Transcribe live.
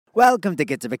Welcome to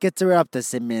Kitzur B'Kitzur. We're up to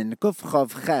Simin Kuf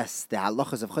Chav Ches, the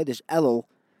halachas of Chodesh Elul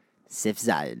Sif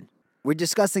Zayin. We're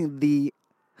discussing the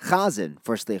chazan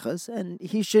for slichas, and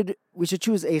we should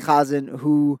choose a chazan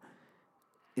who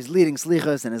is leading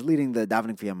slichas and is leading the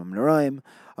davening for Yom HaMenoraim,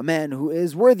 a man who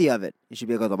is worthy of it. He should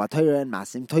be a gadol b'Torah and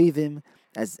masim toivim,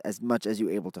 as much as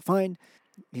you're able to find.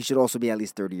 He should also be at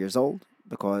least 30 years old,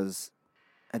 because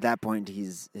at that point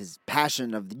his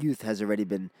passion of the youth has already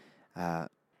been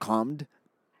calmed,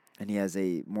 and he has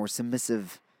a more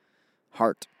submissive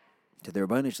heart to the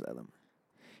Rebbeinu Shalom.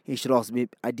 He should also be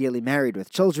ideally married with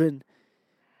children,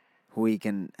 who he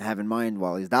can have in mind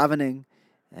while he's davening,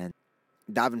 and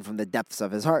daven from the depths of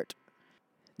his heart.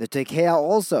 The Tekeah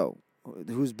also,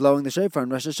 who's blowing the shofar in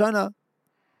Rosh Hashanah,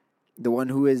 the one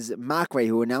who is Makre,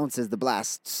 who announces the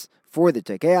blasts for the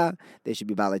Tekeah, they should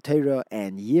be Balei Torah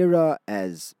and Yira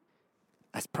as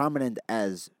prominent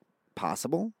as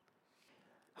possible.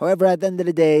 However, at the end of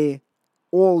the day,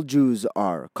 all Jews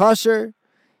are kosher.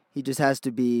 He just has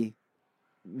to be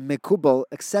mekubal,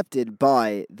 accepted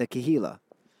by the kehila.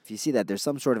 If you see that there's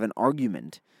some sort of an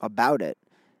argument about it,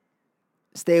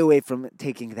 stay away from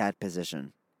taking that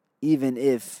position. Even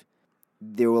if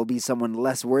there will be someone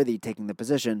less worthy taking the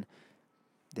position,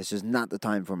 this is not the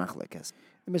time for machlekes.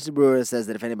 The Mishnah Berurah says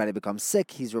that if anybody becomes sick,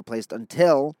 he's replaced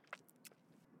until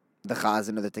the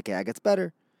chazan or the tekeah gets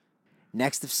better.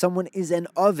 Next, if someone is an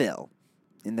avil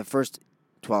in the first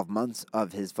 12 months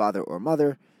of his father or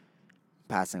mother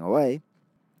passing away,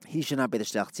 he should not be the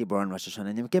shliach tzibur on Rosh Hashanah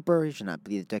and Yom Kippur. He should not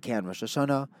be the tekeah on Rosh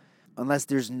Hashanah, unless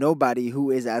there's nobody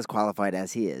who is as qualified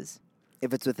as he is.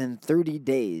 If it's within 30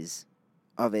 days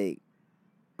of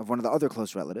one of the other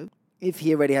close relatives, if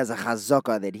he already has a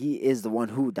chazaka that he is the one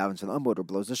who davens for the umbod or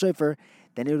blows the shofar,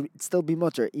 then it would still be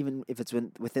mutter, even if it's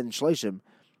within shloshim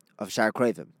of Shar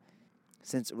Krevim.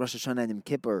 Since Rosh Hashanah and Yom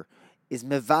Kippur is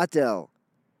mevatel,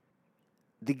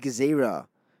 the gezerah,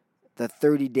 the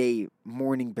 30-day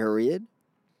mourning period,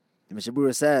 the Mishnah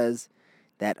Berurah says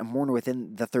that a mourner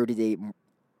within the 30-day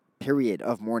period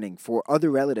of mourning for other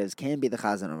relatives can be the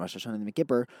chazan on Rosh Hashanah and Yom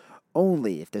Kippur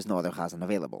only if there's no other chazan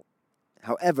available.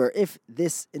 However, if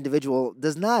this individual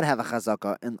does not have a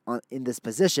chazaka in this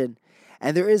position,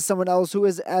 and there is someone else who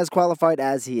is as qualified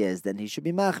as he is, then he should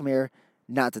be machmir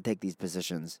not to take these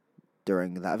positions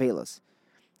during the Avelos.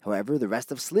 However, the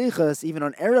rest of Slichas, even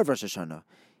on Erev Rosh Hashanah,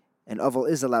 an Aval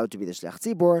is allowed to be the Shliach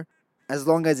Tzibor, as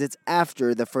long as it's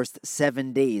after the first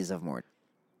 7 days of mourning.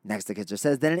 Next, the Kitzur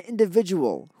says that an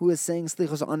individual who is saying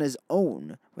Slichos on his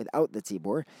own, without the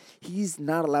Tzibor, he's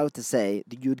not allowed to say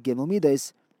the Yud Gimel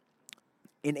Midos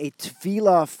in a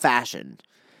tefillah fashion.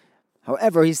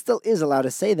 However, he still is allowed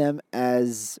to say them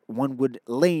as one would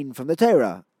lean from the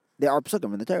Torah. They are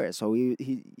psukim in the Torah, so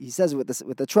he says it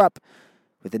with the trup,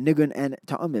 with the nigun and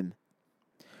ta'amim.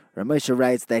 Ramosha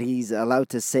writes that he's allowed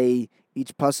to say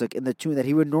each pasuk in the tune that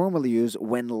he would normally use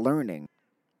when learning,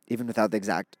 even without the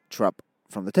exact trup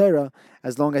from the Torah,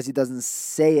 as long as he doesn't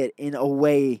say it in a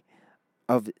way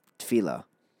of tefillah.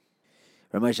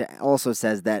 Ramosha also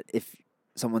says that if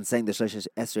someone's saying the Shlosh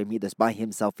Esrei Midas by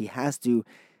himself, he has to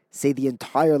say the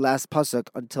entire last pasuk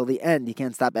until the end. He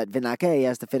can't stop at Vinakeh, he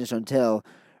has to finish until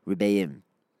Ribeim.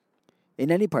 In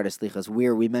any part of Slichas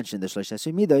where we mention the Shlosh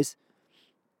Esrei Midos,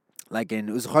 like in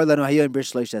Uzchar Lanu Hayom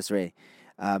Brish Shlosh Esrei,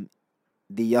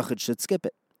 the Yachid should skip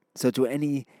it. So to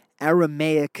any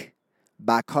Aramaic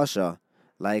bakasha,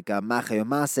 like Machayo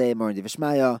Maseh, Morin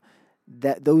Divishmaya,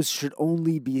 that those should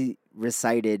only be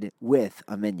recited with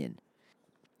a minyan.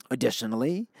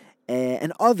 Additionally,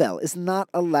 an Avel is not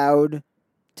allowed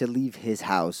to leave his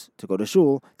house to go to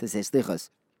shul to say Slichas.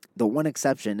 The one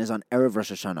exception is on Erev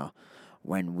Rosh Hashanah,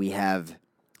 when we have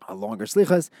a longer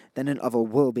Slichas, then an Avel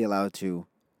will be allowed to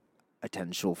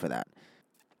attend shul for that.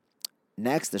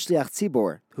 Next, the Shliach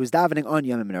Tzibor, who's davening on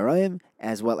Yom HaMenoraim,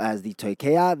 as well as the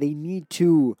Tekeah, they need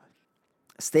to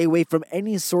stay away from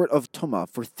any sort of tumah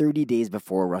for 30 days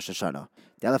before Rosh Hashanah.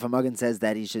 The Aleph HaMagen says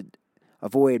that he should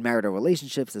avoid marital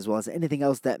relationships as well as anything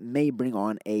else that may bring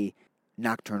on a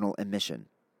nocturnal emission.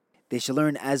 They should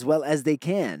learn as well as they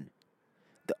can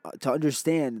to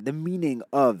understand the meaning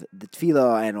of the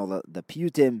tefillah and all the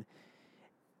piyutim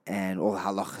and all the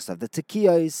halachas of the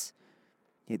tekiyos.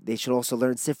 They should also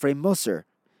learn Sifrei Musar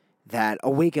that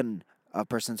awaken a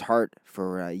person's heart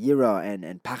for Yira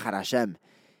and Pachad Hashem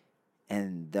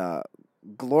and the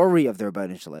glory of the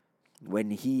Rebbeinu Shalom when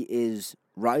he is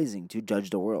rising to judge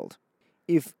the world.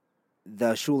 If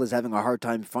the shul is having a hard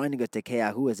time finding a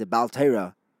tekeah who is a Baal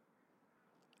Torah,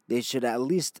 they should at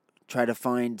least try to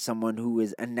find someone who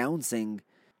is announcing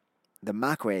the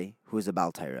Makre, who is a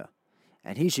Baal Torah.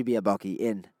 And he should be a Baki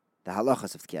in the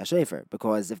halachas of Tkiyah Shefer,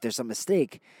 because if there's some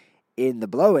mistake in the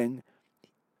blowing,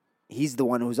 he's the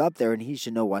one who's up there and he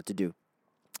should know what to do.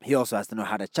 He also has to know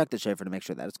how to check the shofar to make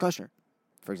sure that it's kosher.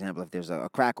 For example, if there's a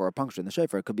crack or a puncture in the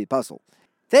shofar, it could be puzzle.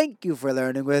 Thank you for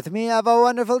learning with me. Have a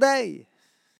wonderful day.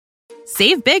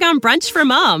 Save big on brunch for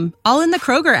mom, all in the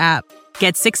Kroger app.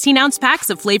 Get 16-ounce packs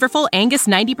of flavorful Angus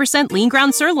 90% lean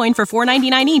ground sirloin for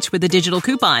 $4.99 each with a digital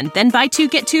coupon. Then buy 2,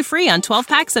 get 2 free on 12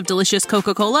 packs of delicious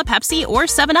Coca-Cola, Pepsi, or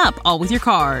 7-Up, all with your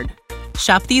card.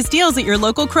 Shop these deals at your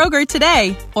local Kroger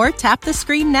today, or tap the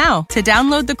screen now to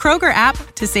download the Kroger app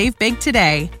to save big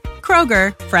today.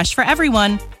 Kroger, fresh for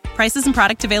everyone. Prices and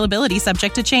product availability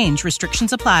subject to change.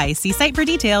 Restrictions apply. See site for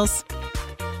details.